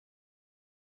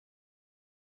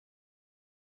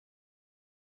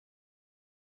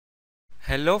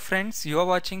Hello friends, you are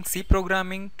watching C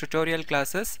programming tutorial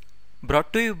classes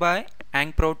brought to you by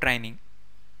Ankpro training.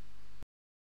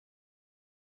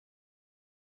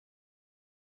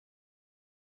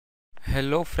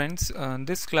 Hello friends, in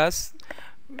this class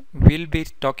we'll be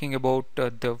talking about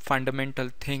the fundamental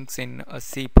things in a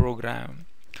C program.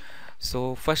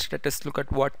 So first let us look at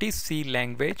what is C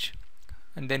language,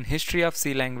 and then history of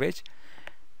C language.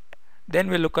 Then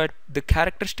we'll look at the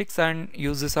characteristics and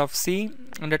uses of C,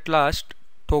 and at last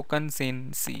tokens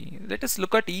in C. Let us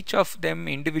look at each of them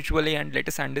individually and let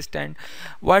us understand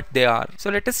what they are. So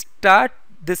let us start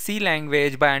the C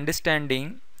language by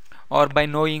understanding or by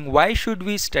knowing why should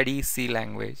we study C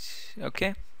language.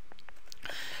 Okay.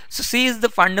 So C is the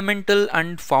fundamental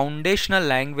and foundational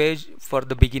language for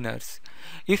the beginners.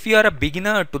 If you are a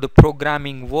beginner to the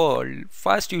programming world,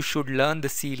 first you should learn the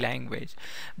C language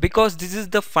because this is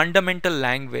the fundamental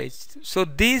language. So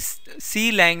this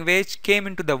C language came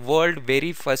into the world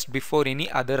very first before any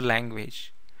other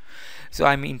language. So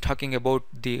I mean talking about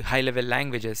the high level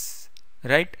languages,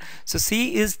 right? So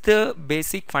C is the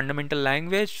basic fundamental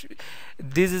language.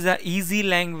 This is an easy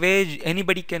language,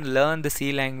 anybody can learn the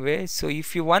C language. So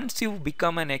if you once you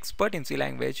become an expert in C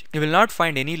language, you will not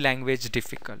find any language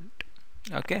difficult.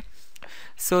 Okay,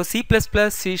 so C++,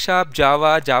 C#,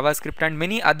 Java, JavaScript and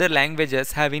many other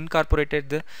languages have incorporated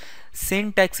the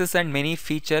syntaxes and many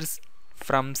features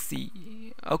from C.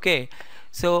 Okay,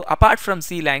 so apart from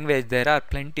C language there are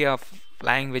plenty of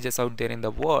languages out there in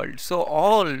the world. So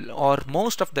all or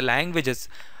most of the languages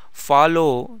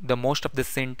follow the most of the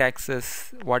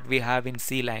syntaxes what we have in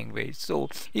C language. So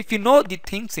if you know the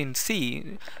things in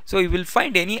C, so you will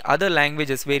find any other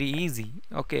languages very easy.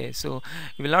 Okay, so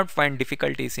you will not find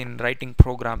difficulties in writing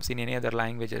programs in any other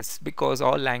languages because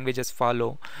all languages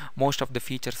follow most of the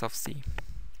features of C.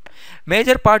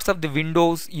 Major parts of the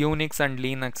Windows, Unix and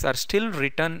Linux are still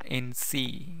written in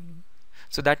C.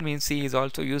 So that means C is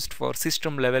also used for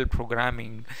system level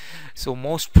programming. So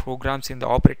most programs in the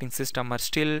operating system are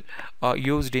still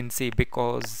used in C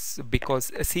because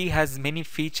C has many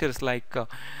features like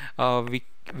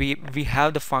we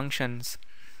have the functions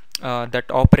that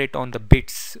operate on the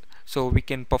bits. So we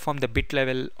can perform the bit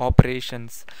level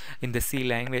operations in the C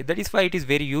language. That is why it is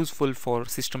very useful for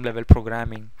system level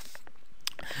programming.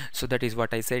 So that is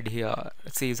what I said here.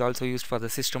 C is also used for the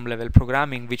system level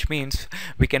programming, which means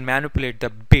we can manipulate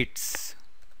the bits.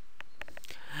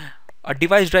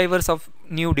 Device drivers of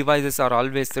new devices are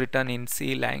always written in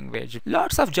C language.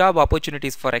 Lots of job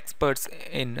opportunities for experts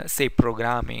in C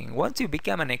programming. Once you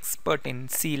become an expert in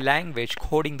C language,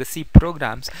 coding the C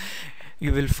programs,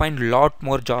 you will find a lot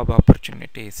more job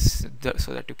opportunities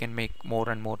so that you can make more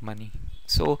and more money.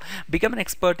 So become an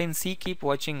expert in C, keep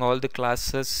watching all the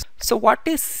classes. So what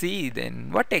is C then?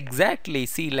 What exactly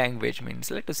C language means?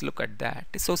 Let us look at that.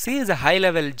 So C is a high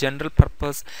level general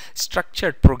purpose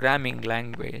structured programming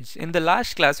language. In the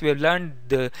last class we have learned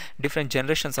the different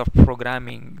generations of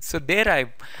programming. So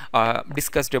there I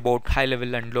discussed about high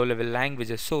level and low level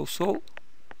languages. So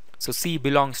C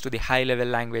belongs to the high level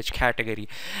language category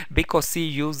because C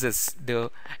uses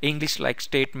the English like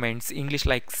statements, English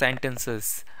like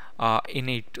sentences in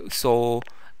it. So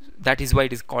that is why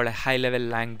it is called a high level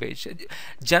language.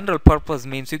 General purpose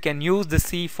means you can use the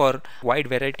C for wide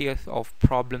variety of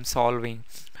problem solving.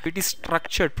 It is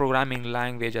structured programming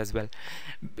language as well.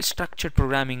 Structured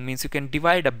programming means you can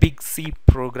divide a big C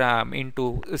program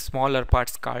into smaller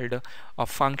parts called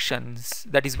functions.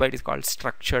 That is why it is called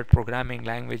structured programming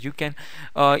language. You can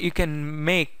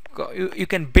make you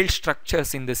can build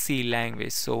structures in the C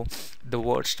language. So the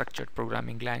word structured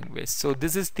programming language. So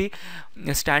this is the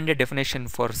standard definition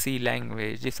for C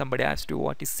language. If somebody asks you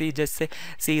what is C, just say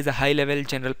C is a high level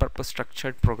general purpose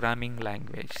structured programming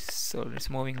language. So let's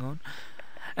moving on.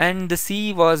 And the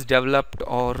C was developed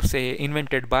or say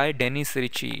invented by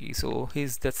Ritchie. So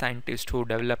he's the scientist who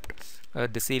developed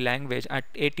the C language at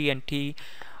AT&T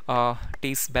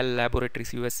Bell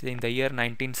Laboratories USA in the year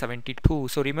 1972.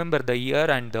 So remember the year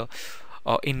and the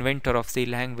inventor of C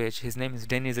language. His name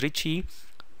is Ritchie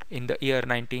in the year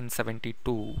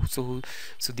 1972. So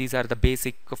these are the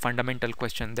basic fundamental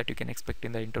questions that you can expect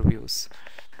in the interviews.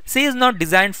 C is not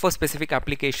designed for specific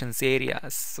applications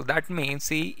areas. So that means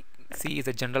C is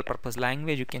a general purpose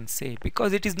language, you can say,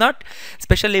 because it is not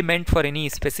specially meant for any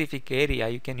specific area.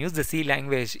 You can use the C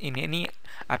language in any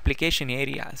application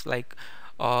areas, like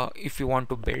if you want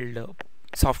to build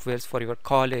softwares for your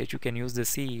college, you can use the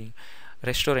C.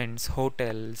 Restaurants,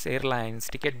 hotels, airlines,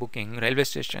 ticket booking, railway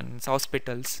stations,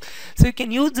 hospitals. So you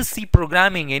can use the C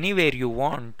programming anywhere you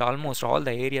want, almost all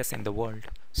the areas in the world.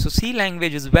 So C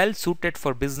language is well suited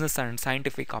for business and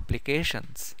scientific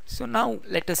applications. So now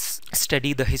let us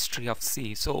study the history of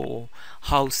C. So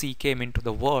how C came into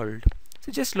the world.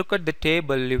 So just look at the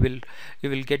table, you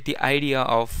will get the idea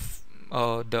of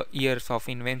the years of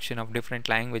invention of different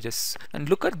languages. And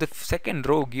look at the second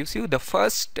row, gives you the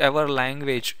first ever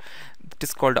language. It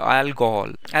is called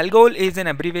ALGOL. ALGOL is an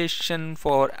abbreviation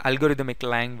for algorithmic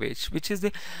language, which is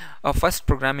the first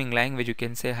programming language, you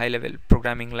can say high level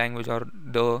programming language, or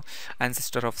the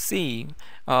ancestor of C,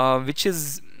 which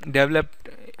is developed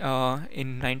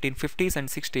in 1950s and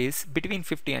 60s, between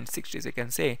 50 and 60s you can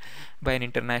say, by an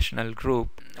international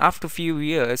group. After few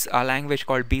years, a language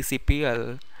called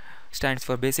BCPL, stands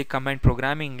for Basic Command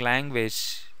Programming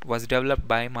Language, was developed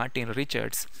by Martin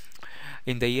Richards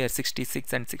in the year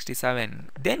 66 and 67.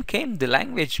 Then came the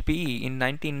language B in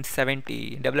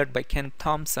 1970, developed by Ken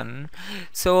Thompson.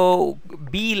 So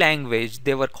B language,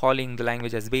 they were calling the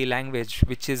language as B language,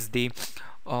 which is the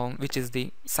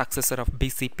successor of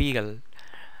BCPL.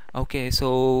 Okay,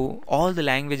 so all the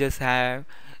languages have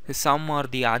some or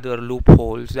the other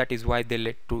loopholes. That is why they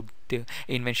led to the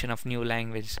invention of new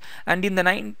language. And in the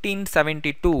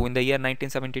 1972, in the year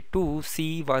 1972,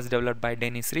 C was developed by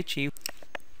Dennis Ritchie.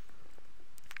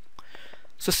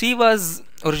 So C was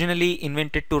originally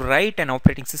invented to write an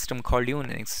operating system called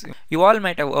Unix. You all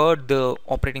might have heard the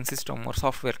operating system or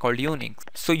software called Unix.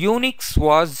 So Unix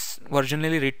was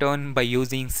originally written by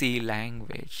using C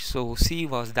language. So C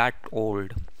was that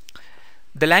old.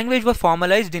 The language was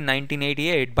formalized in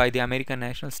 1988 by the American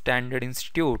National Standard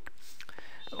Institute,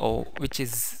 which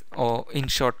is in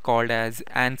short called as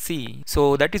ANSI.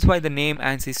 So that is why the name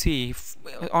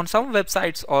ANSI. On some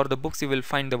websites or the books you will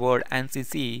find the word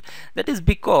ANSI. That is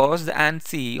because the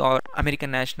ANSI, or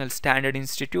American National Standard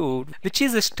Institute, which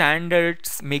is a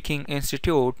standards making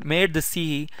institute, made the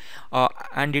C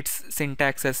and its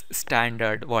syntax as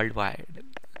standard worldwide.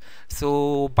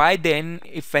 So by then,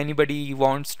 if anybody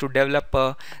wants to develop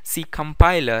a C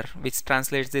compiler which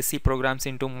translates the C programs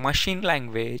into machine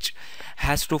language,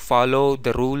 has to follow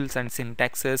the rules and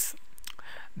syntaxes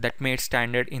that made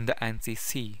standard in the ANSI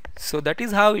C. So that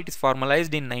is how it is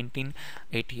formalized in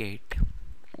 1988.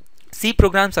 C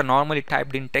programs are normally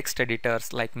typed in text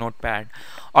editors like Notepad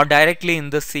or directly in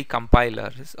the C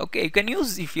compilers. Okay, you can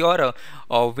use, if you are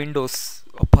a Windows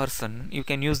person, you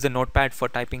can use the Notepad for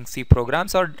typing C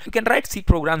programs, or you can write C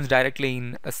programs directly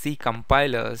in C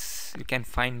compilers. You can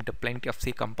find plenty of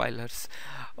C compilers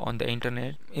on the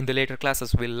internet. In the later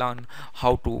classes we'll learn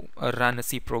how to run a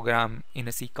C program in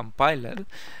a C compiler.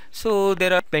 So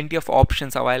there are plenty of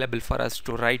options available for us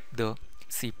to write the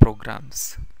C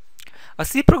programs. A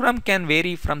C program can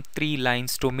vary from 3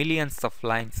 lines to millions of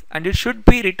lines, and it should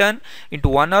be written into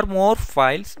one or more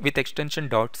files with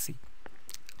extension .c.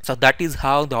 So that is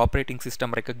how the operating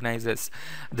system recognizes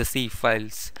the C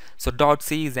files. So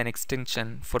 .c is an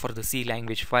extension for the C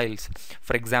language files.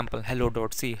 For example,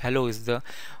 hello.c. Hello is the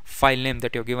file name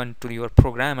that you're given to your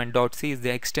program, and .c is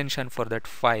the extension for that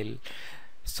file.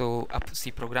 So a C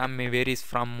program may varies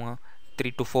from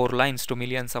 3 to 4 lines to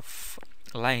millions of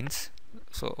lines.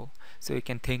 So you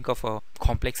can think of a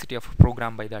complexity of a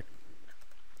program by that.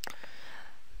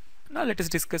 Now let us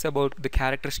discuss about the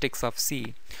characteristics of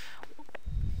C.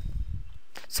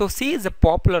 So C is a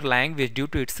popular language due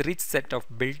to its rich set of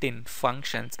built-in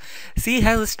functions. C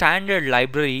has a standard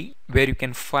library where you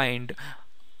can find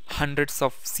hundreds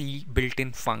of C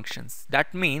built-in functions.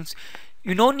 That means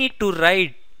you don't need to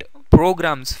write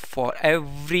programs for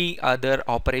every other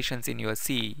operations in your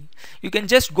C. You can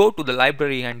just go to the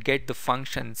library and get the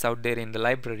functions out there in the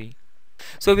library.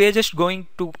 So we are just going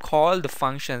to call the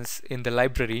functions in the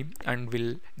library and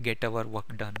we'll get our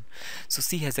work done. So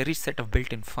C has a rich set of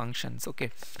built-in functions.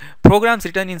 Okay, programs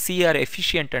written in C are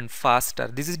efficient and faster.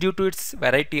 This is due to its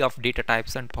variety of data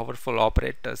types and powerful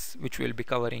operators, which we'll be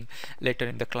covering later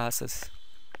in the classes.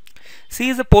 C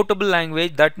is a portable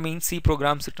language. That means C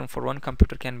programs written for one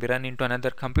computer can be run into another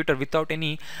computer without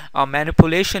any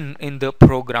manipulation in the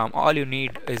program. All you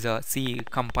need is a C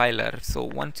compiler. So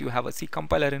once you have a C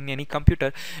compiler in any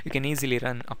computer, you can easily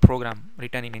run a program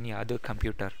written in any other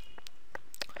computer.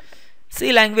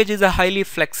 C language is a highly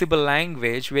flexible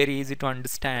language, very easy to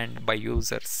understand by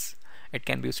users. It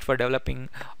can be used for developing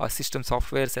system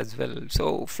softwares as well.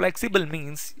 So flexible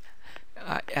means,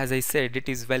 as I said, it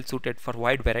is well suited for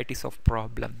wide varieties of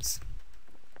problems.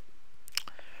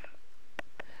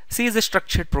 C is a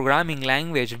structured programming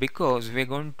language because we're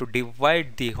going to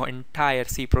divide the entire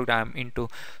C program into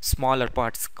smaller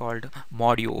parts called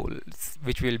modules,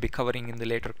 which we'll be covering in the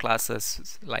later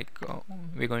classes. Like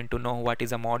we're going to know what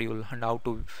is a module and how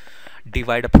to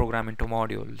divide a program into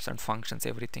modules and functions,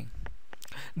 everything.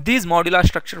 This modular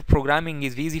structure programming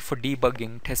is easy for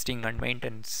debugging, testing and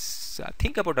maintenance.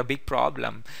 Think about a big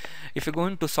problem. If you're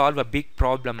going to solve a big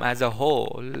problem as a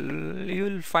whole,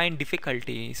 you'll find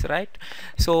difficulties, right?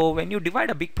 So when you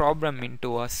divide a big problem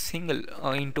into a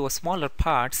smaller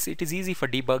parts, it is easy for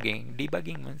debugging.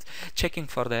 Debugging means checking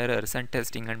for the errors and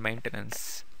testing and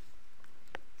maintenance.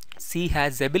 C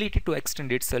has the ability to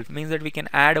extend itself, means that we can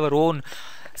add our own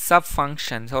sub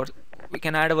functions, or we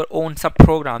can add our own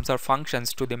subprograms or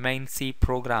functions to the main C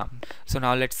program. So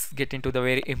now let's get into the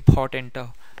very important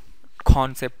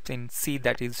concept in C,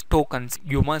 that is tokens.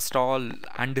 You must all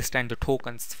understand the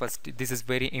tokens first. This is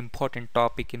very important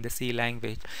topic in the C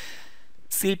language.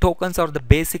 C tokens are the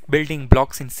basic building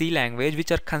blocks in C language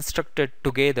which are constructed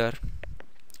together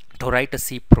to write a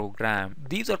C program.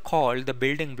 These are called the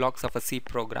building blocks of a C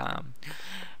program.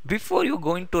 Before you're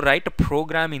going to write a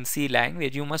program in C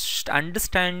language, you must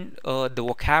understand the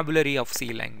vocabulary of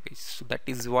C language. So that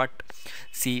is what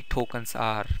C tokens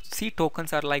are. C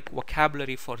tokens are like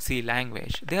vocabulary for C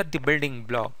language. They are the building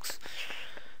blocks.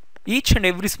 Each and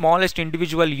every smallest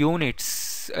individual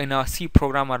units in a C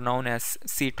program are known as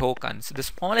C tokens. The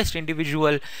smallest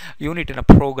individual unit in a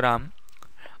program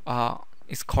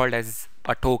is called as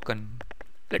a token.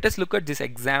 Let us look at this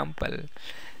example.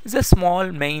 It's a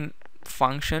small main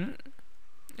function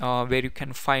where you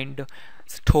can find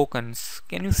tokens.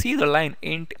 Can you see the line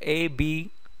int a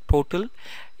b total?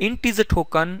 Int is a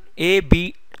token, a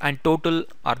b and total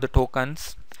are the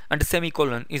tokens, and the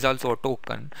semicolon is also a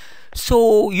token.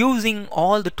 So using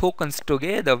all the tokens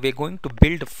together, we're going to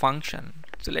build a function.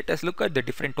 So let us look at the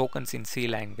different tokens in C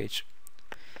language.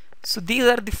 So these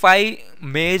are the 5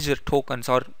 major tokens,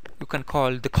 or you can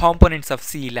call the components of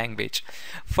C language.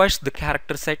 First, the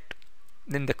character set,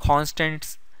 then the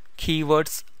constants,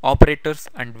 keywords, operators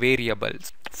and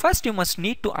variables. First, you must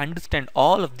need to understand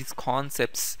all of these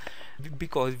concepts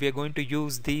because we are going to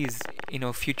use these in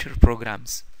our future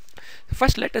programs.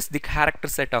 First, let us the character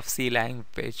set of C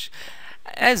language.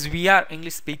 As we are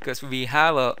English speakers, we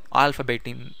have a alphabet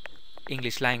in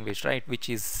English language, right, which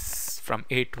is from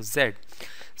A to Z.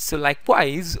 So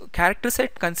likewise, character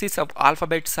set consists of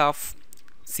alphabets of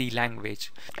C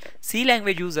language. C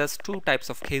language uses 2 types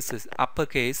of cases: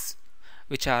 uppercase,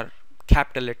 which are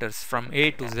capital letters from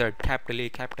A to Z, capital A,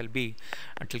 capital B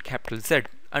until capital Z,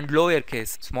 and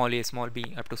lowercase, small a, small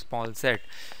b up to small z.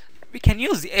 We can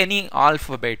use any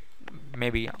alphabet,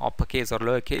 maybe uppercase or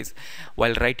lowercase,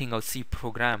 while writing a C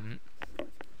program,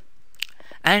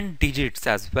 and digits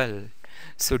as well.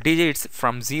 So digits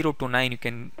from 0 to 9, you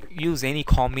can use any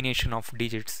combination of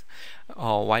digits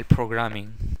while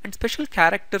programming. And special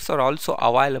characters are also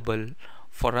available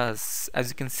for us, as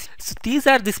you can see. So these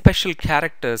are the special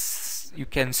characters. You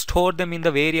can store them in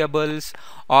the variables,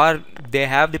 or they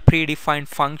have the predefined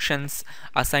functions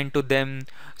assigned to them.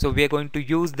 So we are going to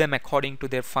use them according to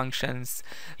their functions.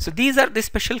 So these are the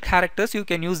special characters. You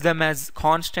can use them as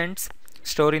constants,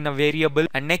 store in a variable.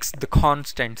 And next, the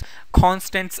constants.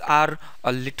 Constants are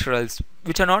literals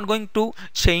which are not going to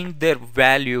change their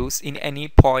values in any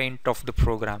point of the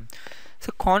program.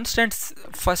 So constants,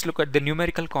 first look at the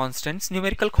numerical constants.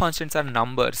 Numerical constants are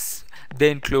numbers.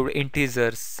 They include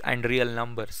integers and real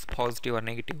numbers, positive or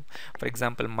negative. For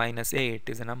example, -8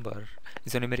 is a number,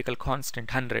 is a numerical constant.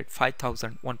 100,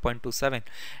 5000, 1.27,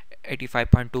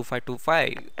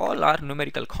 85.2525, all are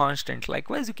numerical constants.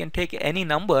 Likewise, you can take any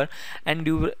number and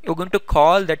you're going to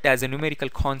call that as a numerical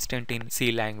constant in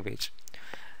C language.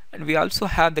 And we also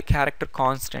have the character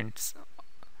constants.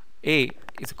 A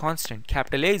is a constant,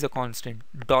 capital A is a constant,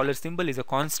 dollar symbol is a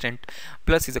constant,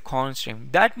 plus is a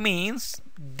constant. That means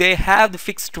they have the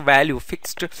fixed value,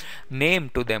 fixed name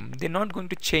to them. They're not going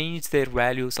to change their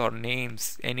values or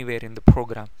names anywhere in the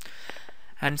program.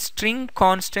 And string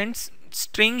constants,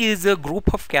 string is a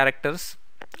group of characters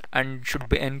and should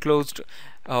be enclosed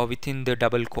within the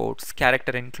double quotes.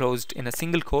 Character enclosed in a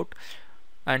single quote,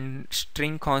 and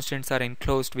string constants are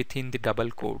enclosed within the double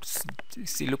quotes.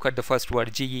 See, look at the first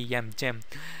word, gem, gem.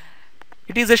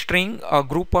 It is a string, a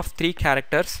group of 3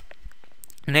 characters.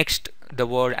 Next, the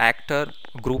word actor,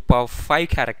 group of 5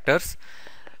 characters.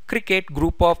 Cricket,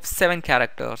 group of 7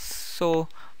 characters. So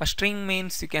a string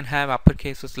means you can have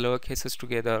uppercases, lowercases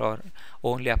together, or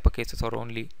only uppercases or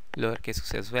only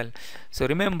lowercases as well. So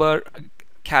remember,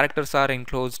 characters are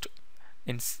enclosed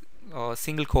in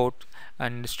single quote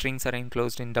and strings are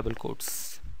enclosed in double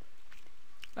quotes.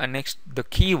 And next, the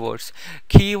keywords.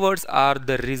 Keywords are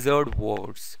the reserved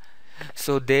words.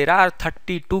 So there are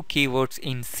 32 keywords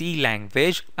in C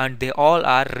language, and they all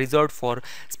are reserved for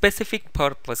specific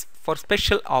purpose, for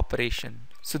special operation.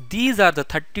 So these are the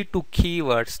 32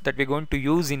 keywords that we're going to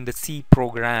use in the C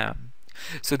program.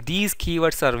 So these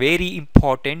keywords are very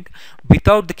important.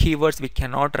 Without the keywords we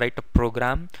cannot write a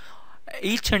program.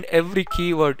 Each and every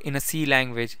keyword in a C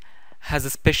language has a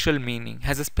special meaning,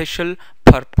 has a special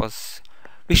purpose.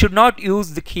 We should not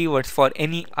use the keywords for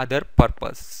any other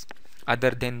purpose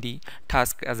other than the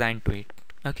task assigned to it.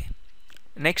 Okay.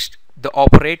 Next, the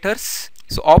operators.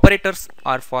 So operators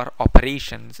are for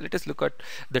operations. Let us look at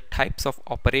the types of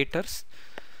operators.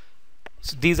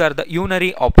 So these are the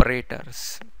unary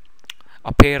operators,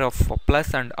 a pair of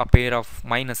plus and a pair of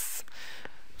minus.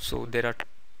 So there are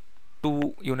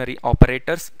two unary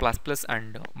operators, plus plus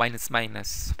and minus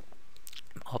minus.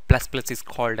 Plus plus is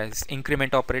called as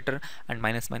increment operator and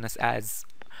minus minus as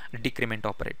decrement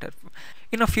operator.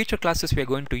 In our future classes we are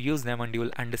going to use them and you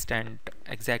will understand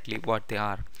exactly what they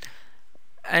are.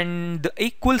 And the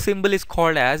equal symbol is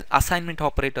called as assignment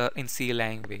operator in C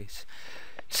language.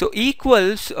 So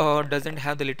equals doesn't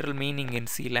have the literal meaning in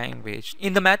C language.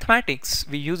 In the mathematics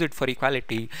we use it for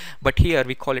equality, but here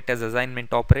we call it as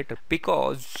assignment operator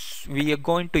because we are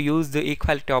going to use the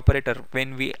equality operator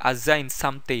when we assign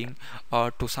something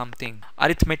to something.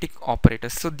 Arithmetic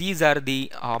operators. So these are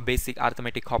the basic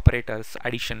arithmetic operators: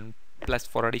 addition, plus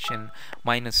for addition,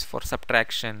 minus for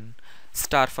subtraction,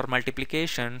 star for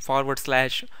multiplication, forward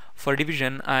slash for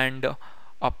division, and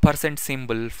a percent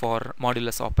symbol for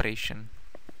modulus operation.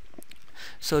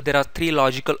 So there are three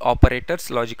logical operators: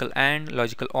 logical AND,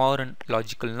 logical OR, and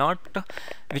logical NOT,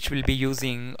 which we'll be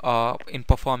using in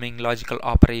performing logical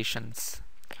operations.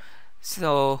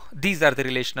 So these are the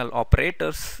relational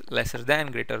operators: lesser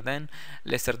than, greater than,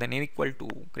 lesser than or equal to,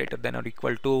 greater than or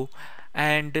equal to,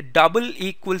 and double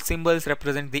equal symbols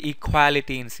represent the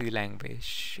equality in C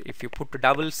language. If you put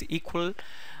doubles equal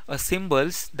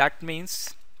symbols, that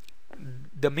means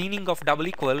the meaning of double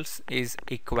equals is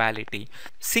equality.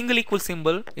 Single equal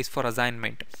symbol is for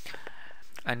assignment,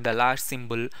 and the last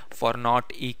symbol for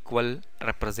not equal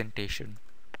representation.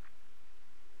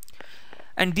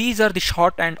 And these are the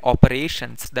shorthand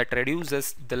operations that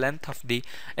reduces the length of the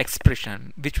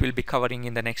expression, which we'll be covering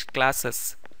in the next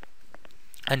classes.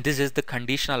 And this is the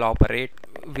conditional operator,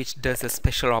 which does a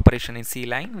special operation in C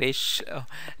language.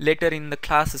 Later in the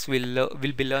classes we'll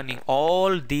be learning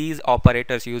all these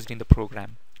operators used in the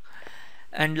program.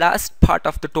 And last part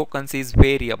of the tokens is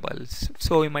variables.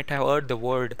 So you might have heard the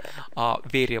word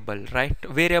variable, right?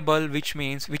 Variable, which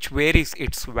means which varies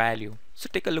its value. So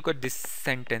take a look at this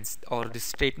sentence or this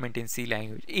statement in C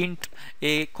language: int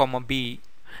a comma b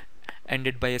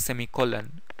ended by a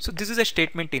semicolon. So this is a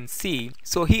statement in C.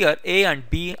 So here a and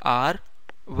b are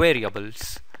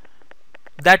variables.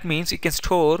 That means you can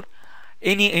store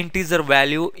any integer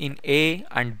value in a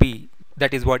and b.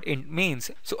 That is what int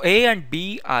means. So a and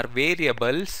b are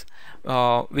variables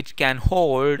which can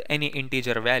hold any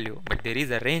integer value, but there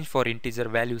is a range for integer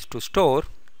values to store.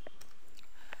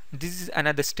 This is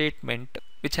another statement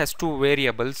which has two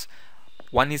variables.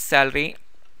 One is salary,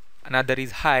 another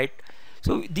is height.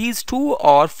 So these two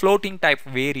are floating type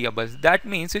variables. That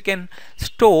means you can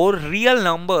store real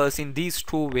numbers in these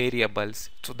two variables.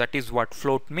 So that is what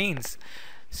float means.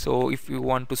 So if you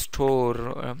want to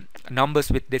store numbers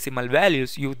with decimal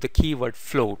values, use the keyword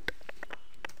float.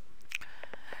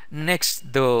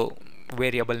 Next, the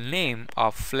variable name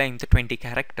of length 20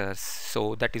 characters.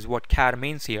 So that is what char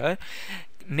means here.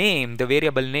 Name, the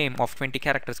variable name of 20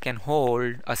 characters can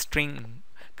hold a string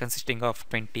consisting of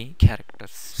 20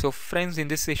 characters. So friends, in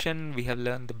this session we have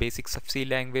learned the basics of C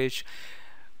language,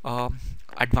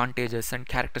 advantages and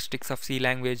characteristics of C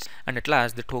language, and at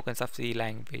last the tokens of C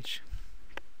language.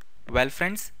 Well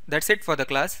friends, that's it for the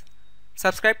class.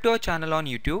 Subscribe to our channel on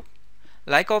YouTube,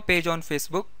 like our page on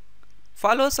Facebook,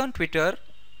 follow us on Twitter,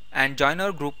 and join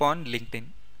our group on LinkedIn.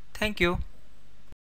 Thank you.